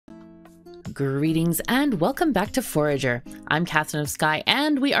Greetings and welcome back to Forager. I'm KatherineOfSky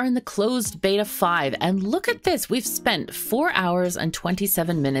and we are in the closed beta 5, and look at this, we've spent 4 hours and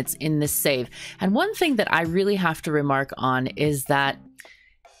 27 minutes in this save. And one thing that I really have to remark on is that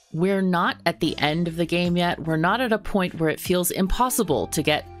we're not at the end of the game yet. We're not at a point where it feels impossible to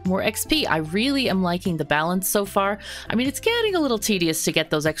get more XP. I really am liking the balance so far. I mean, it's getting a little tedious to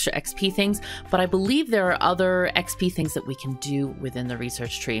get those extra XP things, but I believe there are other XP things that we can do within the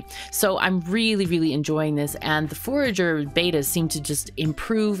research tree. So I'm really enjoying this, and the Forager betas seem to just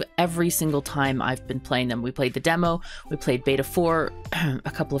improve every single time I've been playing them. We played the demo, we played beta 4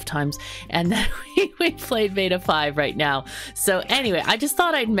 a couple of times, and then we played beta 5 right now. So anyway, I just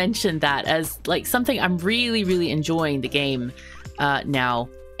thought I'd mention that as like something I'm really enjoying the game now.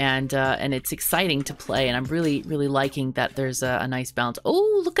 And it's exciting to play, and I'm really liking that there's a nice balance.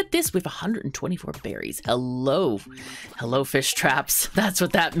 Oh, look at this. We have 124 berries. Hello fish traps. That's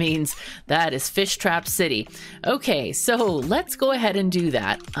what that means. That is Fish Trap City. Okay, so let's go ahead and do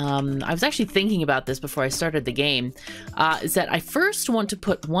that. I was actually thinking about this before I started the game, is that I first want to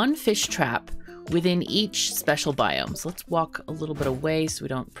put one fish trap within each special biome. So let's walk a little bit away so we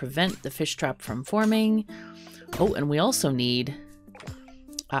don't prevent the fish trap from forming. Oh, and we also need...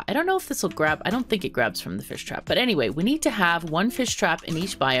 I don't know if this will grab. I don't think it grabs from the fish trap. But anyway, we need to have one fish trap in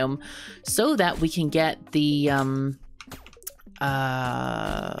each biome so that we can get the...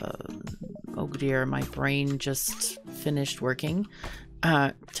 oh dear, my brain just finished working.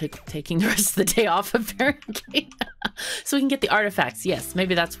 Taking the rest of the day off, apparently. So we can get the artifacts. Yes,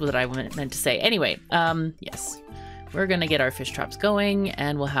 maybe that's what I meant to say. Anyway, yes. We're going to get our fish traps going,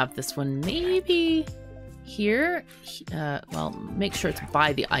 and we'll have this one maybe... here. Well, make sure it's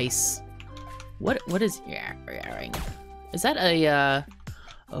by the ice. What is... Is that a...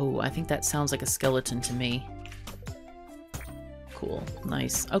 Oh, I think that sounds like a skeleton to me. Cool.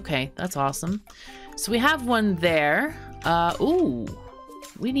 Nice. Okay, that's awesome. So we have one there. Ooh.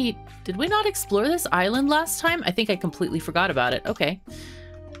 We need... Did we not explore this island last time? I think I completely forgot about it. Okay.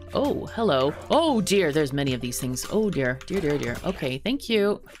 Oh, hello. Oh, dear. There's many of these things. Oh, dear. Dear. Okay, thank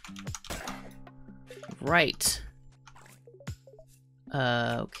you. Right.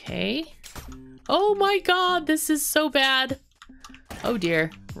 Okay. Oh my god, this is so bad. Oh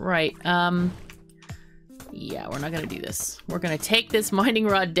dear. Right. Yeah, we're not gonna do this. We're gonna take this mining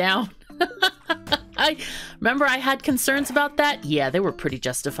rod down. I remember I had concerns about that. Yeah, they were pretty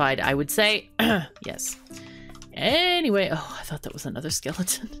justified, I would say. Yes. Anyway, oh, I thought that was another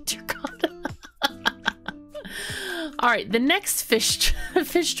skeleton. Dear god. All right, the next fish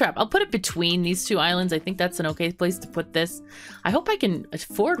trap. I'll put it between these two islands. I think that's an okay place to put this. I hope I can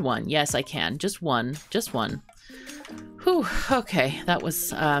afford one. Yes, I can. Just one. Just one. Whew. Okay, that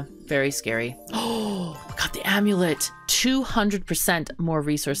was very scary. Oh, got the amulet. 200% more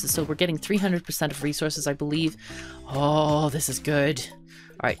resources. So we're getting 300% of resources, I believe. Oh, this is good.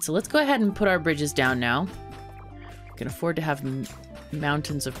 All right, so let's go ahead and put our bridges down now. We can afford to have...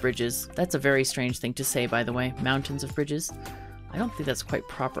 mountains of bridges. That's a very strange thing to say, by the way. Mountains of bridges. I don't think that's quite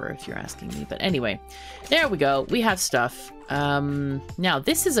proper if you're asking me. But anyway, there we go. We have stuff. Now,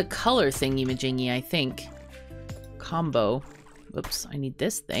 this is a color thingy-majingy, I think. Combo. Whoops, I need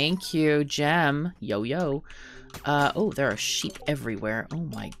this. Thank you, gem. Yo. Oh, there are sheep everywhere. Oh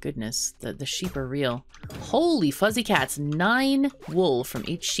my goodness. The sheep are real. Holy fuzzy cats. 9 wool from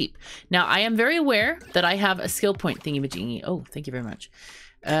each sheep. Now, I am very aware that I have a skill point thingy-majingy. Oh, thank you very much.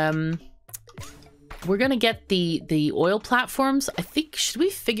 We're gonna get the oil platforms. I think, should we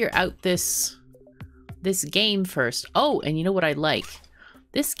figure out this game first? Oh, and you know what I like?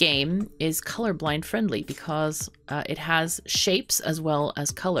 This game is colorblind friendly because it has shapes as well as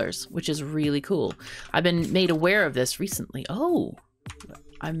colors, which is really cool. I've been made aware of this recently. Oh,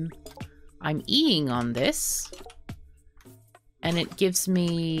 I'm E-ing on this, and it gives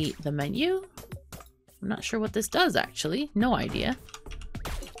me the menu. I'm not sure what this does, actually. No idea.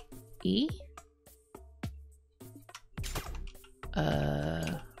 E.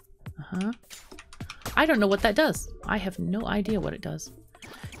 I don't know what that does. I have no idea what it does.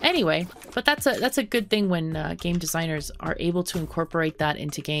 Anyway, but that's a good thing when game designers are able to incorporate that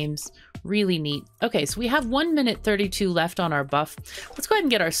into games. Really neat. Okay, so we have 1 minute 32 left on our buff. Let's go ahead and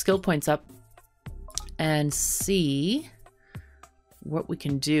get our skill points up and see what we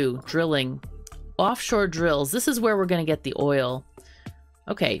can do. Drilling. Offshore drills. This is where we're going to get the oil.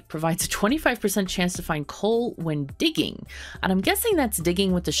 Okay, provides a 25% chance to find coal when digging. And I'm guessing that's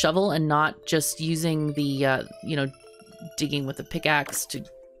digging with the shovel and not just using the, you know, digging with a pickaxe to...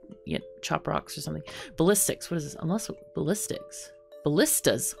 yeah, chop rocks or something. Ballistics. What is this? Unless ballistics.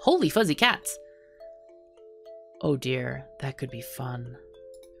 Ballistas. Holy fuzzy cats. Oh dear. That could be fun.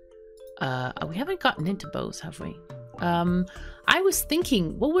 We haven't gotten into bows, have we? I was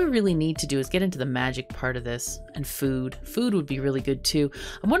thinking what we really need to do is get into the magic part of this, and food. Food would be really good too.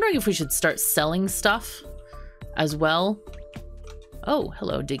 I'm wondering if we should start selling stuff as well. Oh,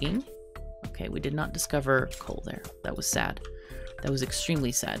 hello, digging. Okay, we did not discover coal there. That was sad. That was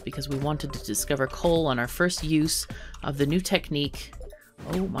extremely sad because we wanted to discover coal on our first use of the new technique.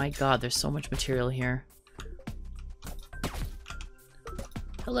 Oh my god, there's so much material here.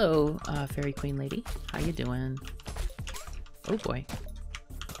 Hello, fairy queen lady. How you doing? Oh boy.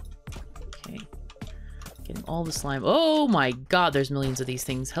 Okay. Getting all the slime. Oh my god, there's millions of these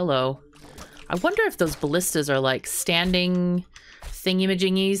things. Hello. I wonder if those ballistas are like standing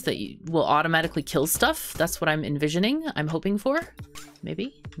thingy-majingies that will automatically kill stuff. That's what I'm envisioning. I'm hoping for.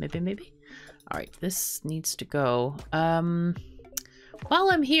 Maybe. All right, this needs to go. While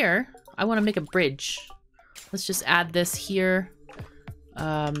I'm here, I want to make a bridge. Let's just add this here.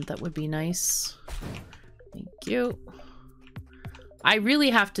 That would be nice. Thank you. I really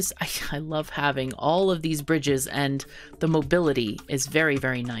have to... I love having all of these bridges, and the mobility is very,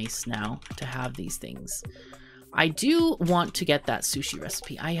 very nice now to have these things. I do want to get that sushi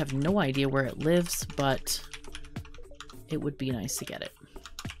recipe. I have no idea where it lives, but it would be nice to get it.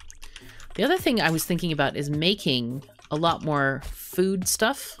 The other thing I was thinking about is making a lot more food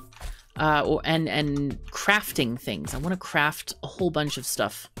stuff and crafting things. I want to craft a whole bunch of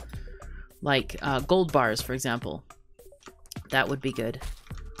stuff, like gold bars, for example. That would be good.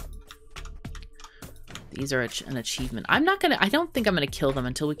 These are an achievement. I don't think I'm gonna kill them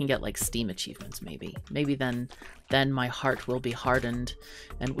until we can get like Steam achievements, maybe. Maybe then my heart will be hardened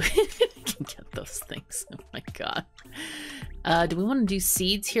and we can get those things. Oh my god. Do we want to do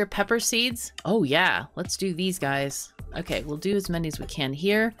seeds here? Pepper seeds? Oh yeah, let's do these guys. Okay, we'll do as many as we can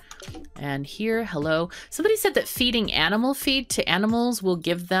here. And here, hello. Somebody said that feeding animal feed to animals will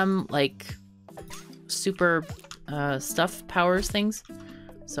give them like super stuff powers things.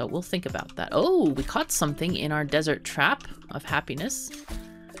 So we'll think about that. Oh, we caught something in our desert trap of happiness.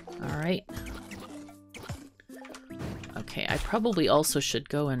 All right. Okay, I probably also should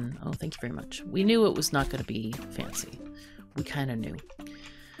go and... Oh, thank you very much. We knew it was not going to be fancy. We kind of knew.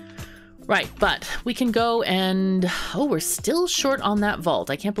 Right, but we can go and... Oh, we're still short on that vault.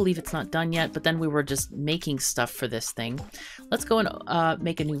 I can't believe it's not done yet, but then we were just making stuff for this thing. Let's go and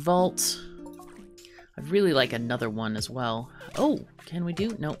make a new vault. I'd really like another one as well. Oh, can we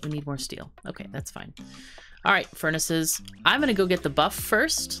do? No, we need more steel. Okay, that's fine. All right, furnaces. I'm gonna go get the buff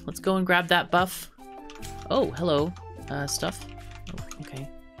first. Let's go and grab that buff. Oh, hello, stuff. Oh, okay.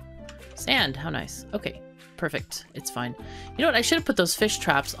 Sand, how nice. Okay, perfect. It's fine. You know what? I should have put those fish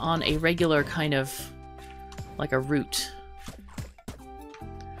traps on a regular kind of, like a route,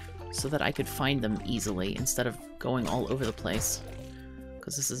 so that I could find them easily instead of going all over the place.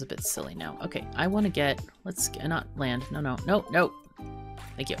 Because this is a bit silly now. Okay, I want to get... Let's not land. No.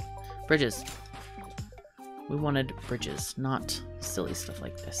 Thank you. Bridges. We wanted bridges, not silly stuff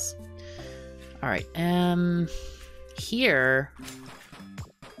like this. All right. Here...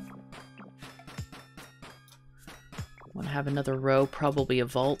 I want to have another row, probably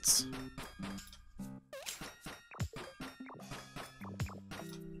of vaults.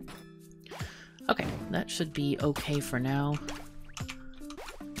 Okay, that should be okay for now.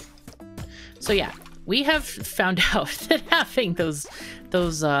 So yeah, we have found out that having those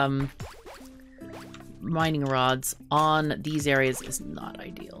mining rods on these areas is not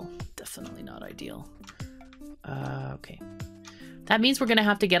ideal. Definitely not ideal. Okay. That means we're going to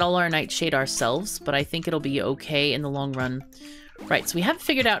have to get all our nightshade ourselves, but I think it'll be okay in the long run. Right, so we haven't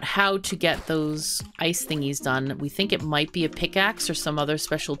figured out how to get those ice thingies done. We think it might be a pickaxe or some other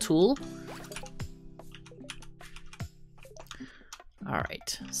special tool. All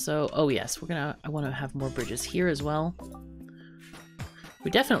right, so, oh yes, I want to have more bridges here as well.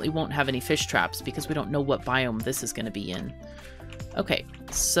 We definitely won't have any fish traps because we don't know what biome this is going to be in. Okay,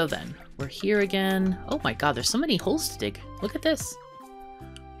 so then, we're here again. Oh my god, there's so many holes to dig. Look at this.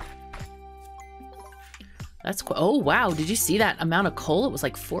 That's cool. Oh wow, did you see that amount of coal? It was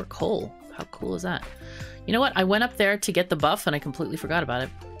like 4 coal. How cool is that? You know what, I went up there to get the buff and I completely forgot about it.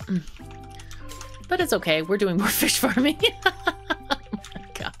 But it's okay, we're doing more fish farming.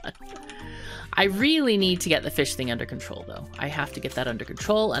 God. I really need to get the fish thing under control, though. I have to get that under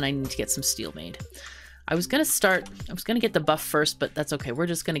control, and I need to get some steel made. I was gonna get the buff first, but that's okay. We're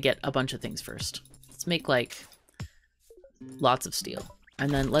just gonna get a bunch of things first. Let's make, like, lots of steel. And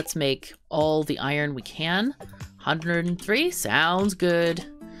then let's make all the iron we can. 103, sounds good.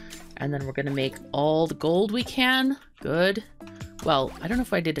 And then we're gonna make all the gold we can. Good. Well, I don't know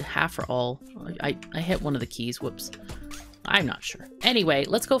if I did half or all. I hit one of the keys, whoops. I'm not sure. Anyway,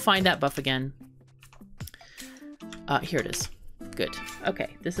 let's go find that buff again. Here it is. Good.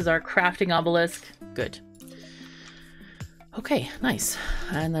 Okay, this is our crafting obelisk. Good. Okay, nice.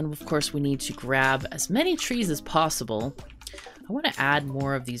 And then, of course, we need to grab as many trees as possible. I want to add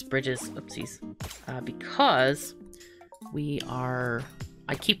more of these bridges, oopsies, because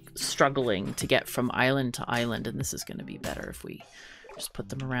I keep struggling to get from island to island, and this is going to be better if we just put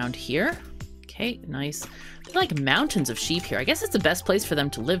them around here. Okay, nice. They're like mountains of sheep here. I guess it's the best place for them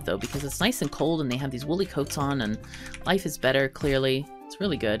to live, though, because it's nice and cold, and they have these woolly coats on, and life is better, clearly. It's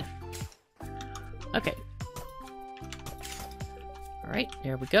really good. Okay. All right,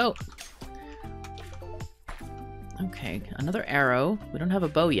 there we go. Okay, another arrow. We don't have a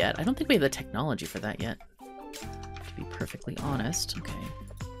bow yet. I don't think we have the technology for that yet, to be perfectly honest. Okay.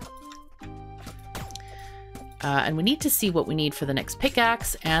 And we need to see what we need for the next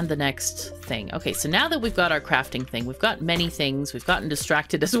pickaxe and the next thing. Okay, so now that we've got our crafting thing, we've got many things. We've gotten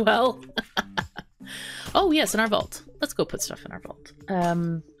distracted as well. Oh, yes, in our vault. Let's go put stuff in our vault.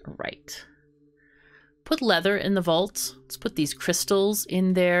 Right. Put leather in the vault. Let's put these crystals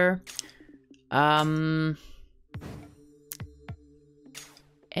in there.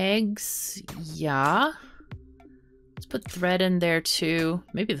 Eggs, yeah. Let's put thread in there too.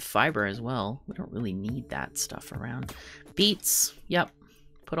 Maybe the fiber as well. We don't really need that stuff around. Beets, yep.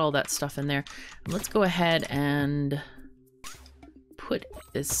 Put all that stuff in there. And let's go ahead and put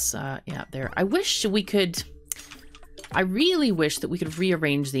this, yeah, there. I really wish that we could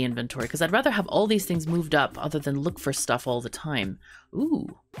rearrange the inventory, because I'd rather have all these things moved up other than look for stuff all the time. Ooh,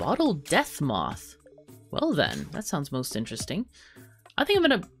 bottled death moth. Well then, that sounds most interesting. I think I'm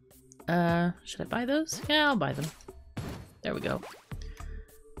gonna, should I buy those? Yeah, I'll buy them. There we go.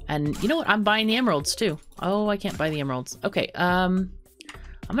 And you know what? I'm buying the emeralds too. Oh, I can't buy the emeralds. Okay, I'm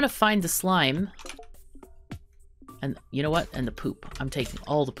gonna find the slime. And you know what? And the poop. I'm taking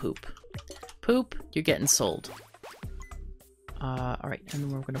all the poop. Poop, you're getting sold. Alright, and then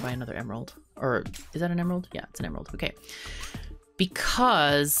we're gonna buy another emerald. Or, is that an emerald? Yeah, it's an emerald. Okay.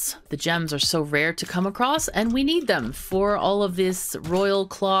 Because the gems are so rare to come across, and we need them for all of this royal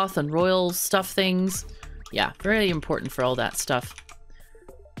cloth and royal stuff things. Yeah, very important for all that stuff.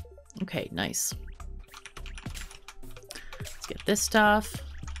 Okay, nice. Let's get this stuff.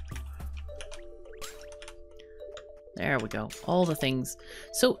 There we go. All the things.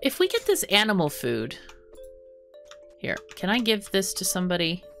 So if we get this animal food... Here, can I give this to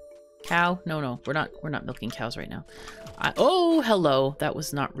somebody? Cow? No, we're not milking cows right now. Oh, hello. That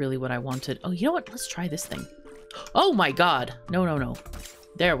was not really what I wanted. Oh, you know what? Let's try this thing. Oh my god. No.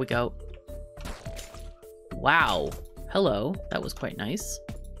 There we go. Wow. Hello. That was quite nice.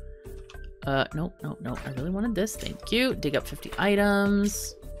 No. I really wanted this. Thank you. Dig up 50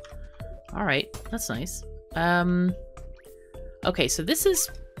 items. All right. That's nice. Okay, so this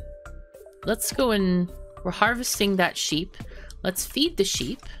is... Let's go and... We're harvesting that sheep. Let's feed the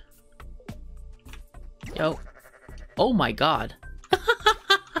sheep. Yo. Oh my god.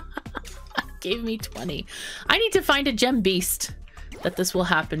 Gave me 20. I need to find a gem beast that this will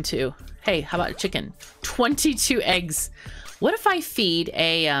happen to. Hey, how about a chicken? 22 eggs. What if I feed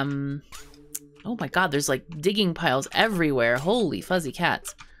a, oh my god, there's like digging piles everywhere. Holy fuzzy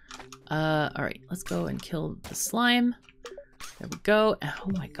cats. Alright, let's go and kill the slime. There we go.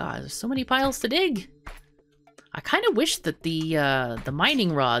 Oh my god, there's so many piles to dig. I kind of wish that the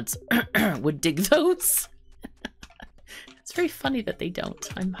mining rods would dig those. It's very funny that they don't.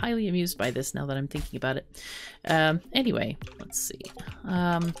 I'm highly amused by this now that I'm thinking about it. Anyway, let's see.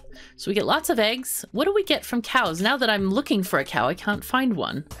 So we get lots of eggs. What do we get from cows? Now that I'm looking for a cow, I can't find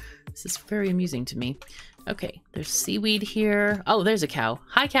one. This is very amusing to me. Okay, there's seaweed here. Oh, there's a cow.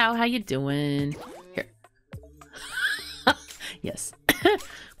 Hi, cow. How you doing? Here. Yes.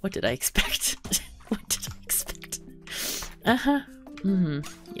 What did I expect? What did I expect? Uh-huh.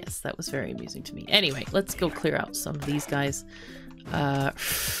 Yes, that was very amusing to me. Anyway, let's go clear out some of these guys.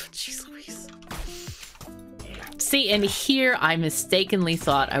 Jeez Louise. See, and here I mistakenly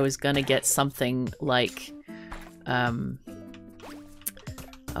thought I was gonna get something like, oh,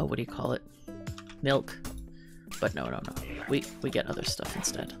 what do you call it? Milk. But no. We get other stuff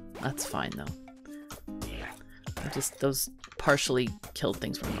instead. That's fine, though. Those partially killed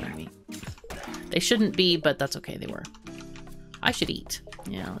things were annoying me. They shouldn't be, but that's okay, they were. I should eat.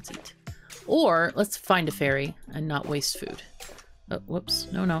 Yeah, let's eat. Or, let's find a fairy and not waste food. Oh, whoops.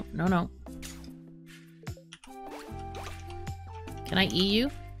 No. Can I eat you?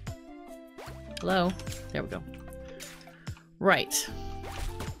 Hello? There we go. Right.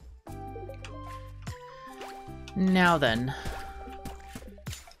 Now then.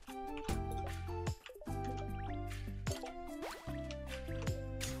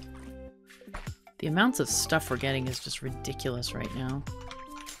 The amounts of stuff we're getting is just ridiculous right now.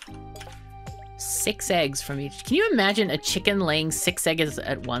 6 eggs from each. Can you imagine a chicken laying 6 eggs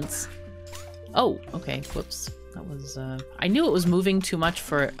at once? Oh, okay. Whoops. That was, I knew it was moving too much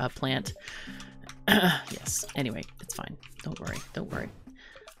for a plant. Yes. Anyway, it's fine. Don't worry. Don't worry.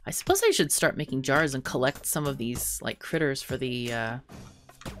 I suppose I should start making jars and collect some of these, like, critters for the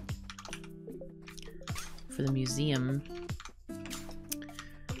museum.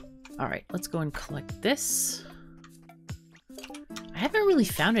 All right, let's go and collect this. I haven't really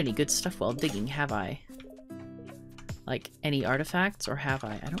found any good stuff while digging, have I? Like, any artifacts, or have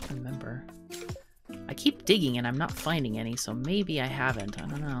I? I don't remember. I keep digging and I'm not finding any, so maybe I haven't. I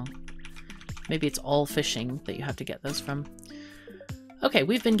don't know. Maybe it's all fishing that you have to get those from. Okay,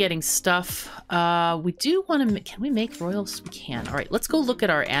 we've been getting stuff. We do want to... Can we make royals? We can. All right, let's go look at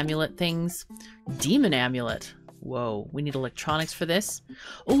our amulet things. Demon amulet. Whoa, we need electronics for this.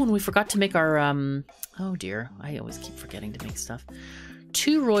 Oh, and we forgot to make our... Oh dear, I always keep forgetting to make stuff.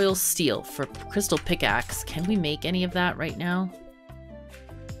 2 royal steel for crystal pickaxe. Can we make any of that right now?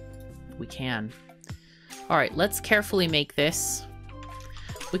 We can. All right, let's carefully make this.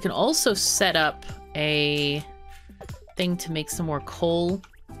 We can also set up a thing to make some more coal.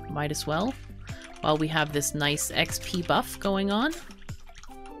 Might as well. While we have this nice XP buff going on.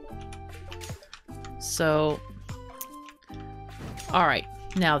 So, all right,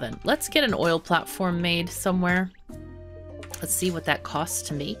 now then, let's get an oil platform made somewhere. Let's see what that costs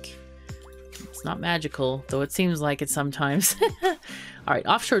to make. It's not magical, though it seems like it sometimes. All right,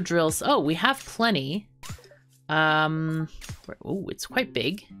 offshore drills. Oh, we have plenty. Oh, it's quite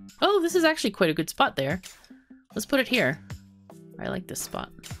big. Oh, this is actually quite a good spot there. Let's put it here. I like this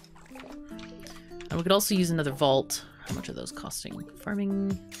spot. And we could also use another vault. How much are those costing?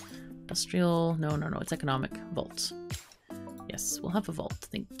 Farming, industrial, no, it's economic. Vault. Yes, we'll have a vault.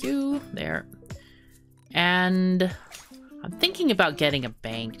 Thank you. There. And I'm thinking about getting a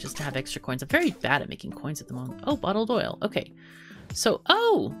bank just to have extra coins. I'm very bad at making coins at the moment. Oh, bottled oil. Okay. So,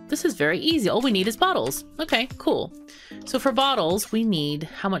 oh, this is very easy. All we need is bottles. Okay, cool. So for bottles, we need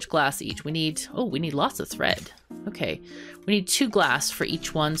how much glass each? We need lots of thread. Okay, we need 2 glass for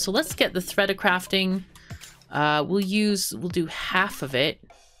each one. So let's get the thread of crafting. We'll do half of it.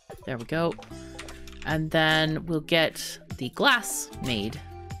 There we go. And then we'll get the glass made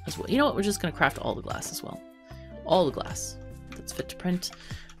as well. You know what? We're just going to craft all the glass as well. All the glass that's fit to print.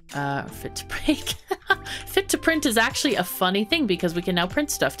 Fit to break. Fit to print is actually a funny thing because we can now print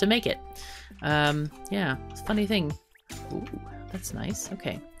stuff to make it. Yeah, it's a funny thing. Ooh, that's nice.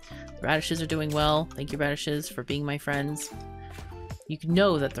 Okay. The radishes are doing well. Thank you, radishes, for being my friends. You can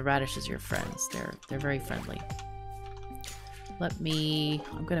know that the radishes are your friends. They're very friendly.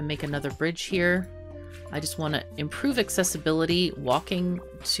 I'm gonna make another bridge here. I just want to improve accessibility walking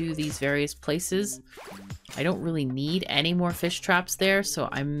to these various places. I don't really need any more fish traps there, so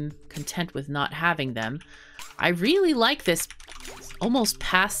I'm content with not having them. I really like this almost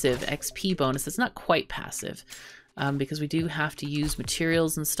passive XP bonus. It's not quite passive because we do have to use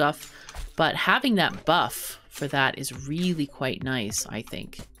materials and stuff, but having that buff for that is really quite nice, I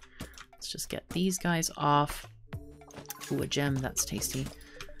think. Let's just get these guys off. Ooh, a gem, that's tasty.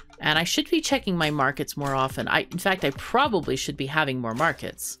 And I should be checking my markets more often. In fact, I probably should be having more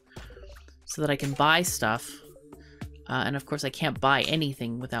markets so that I can buy stuff. And of course, I can't buy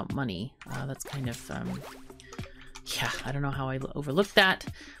anything without money. That's kind of, yeah, I don't know how I overlooked that,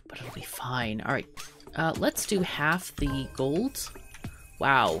 but it'll be fine. All right, let's do half the gold.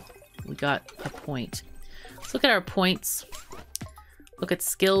 Wow, we got a point. Let's look at our points. Look at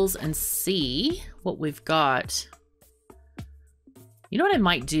skills and see what we've got. You know what I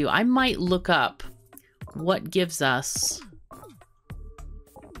might do? I might look up what gives us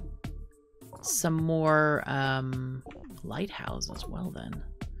some more lighthouse as well then.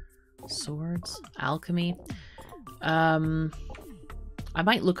 Swords, alchemy. I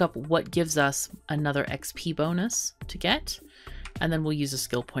might look up what gives us another XP bonus to get, and then we'll use a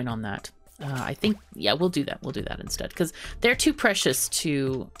skill point on that. I think, yeah, we'll do that. We'll do that instead, because they're too precious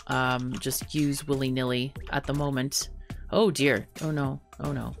to just use willy-nilly at the moment. Oh dear. Oh no.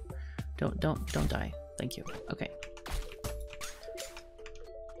 Oh no. Don't die. Thank you. Okay.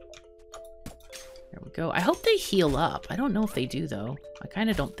 There we go. I hope they heal up. I don't know if they do though. I kind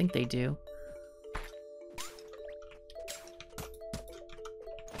of don't think they do.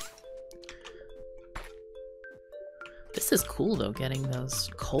 This is cool though, getting those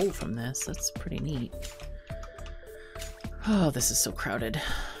coal from this. That's pretty neat. Oh, this is so crowded.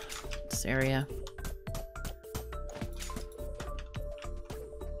 This area.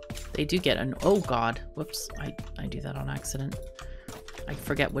 They do get an... Oh god. Whoops. I do that on accident. I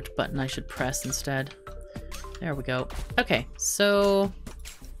forget which button I should press instead. There we go. Okay, so...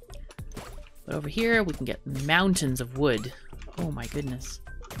 But over here, we can get mountains of wood. Oh my goodness.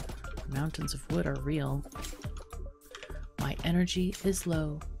 Mountains of wood are real. My energy is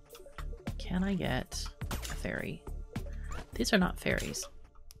low. Can I get a fairy? These are not fairies.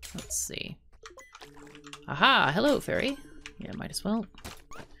 Let's see. Aha! Hello, fairy. Yeah, might as well.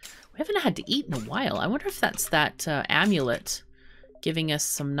 We haven't had to eat in a while. I wonder if that's that amulet giving us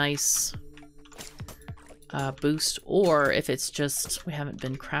some nice boost, or if it's just we haven't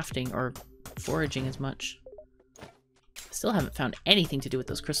been crafting or foraging as much. Still haven't found anything to do with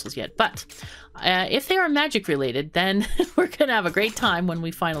those crystals yet, but if they are magic related, then we're gonna have a great time when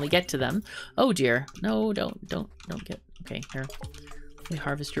we finally get to them. Oh dear. No, don't get... Okay, here. Let me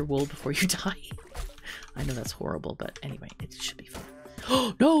harvest your wool before you die. I know that's horrible, but anyway, it should be fun.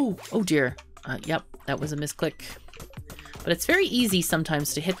 Oh, no! Oh dear. Yep, that was a misclick. But it's very easy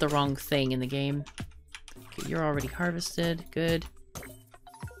sometimes to hit the wrong thing in the game. Okay, you're already harvested. Good.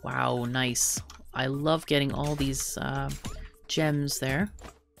 Wow, nice. I love getting all these gems there.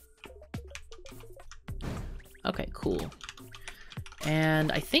 Okay, cool.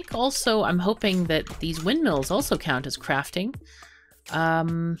 And I think also I'm hoping that these windmills also count as crafting.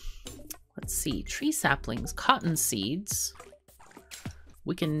 Let's see. Tree saplings, cotton seeds.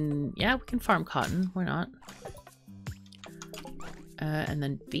 We can, yeah, we can farm cotton. Why not? And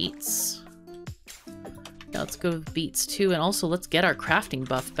then beets. Yeah, let's go with beets too. And also let's get our crafting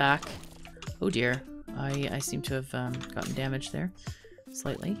buff back. Oh dear. I seem to have gotten damaged there.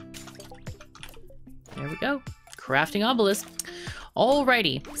 Slightly. There we go. Crafting obelisk.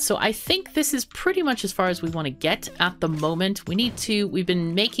 Alrighty. So I think this is pretty much as far as we want to get at the moment. We've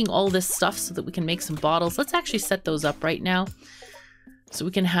been making all this stuff so that we can make some bottles. Let's actually set those up right now. So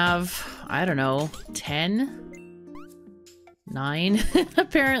we can have, I don't know, 10? 9,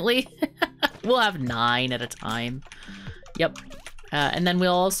 apparently. We'll have 9 at a time. Yep. And then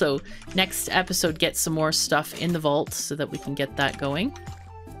we'll also, next episode, get some more stuff in the vault so that we can get that going.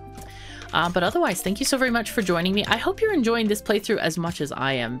 But otherwise, thank you so very much for joining me. I hope you're enjoying this playthrough as much as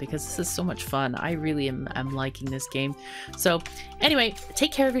I am, because this is so much fun. I really am liking this game. So anyway,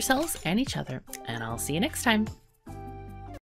 take care of yourselves and each other, and I'll see you next time.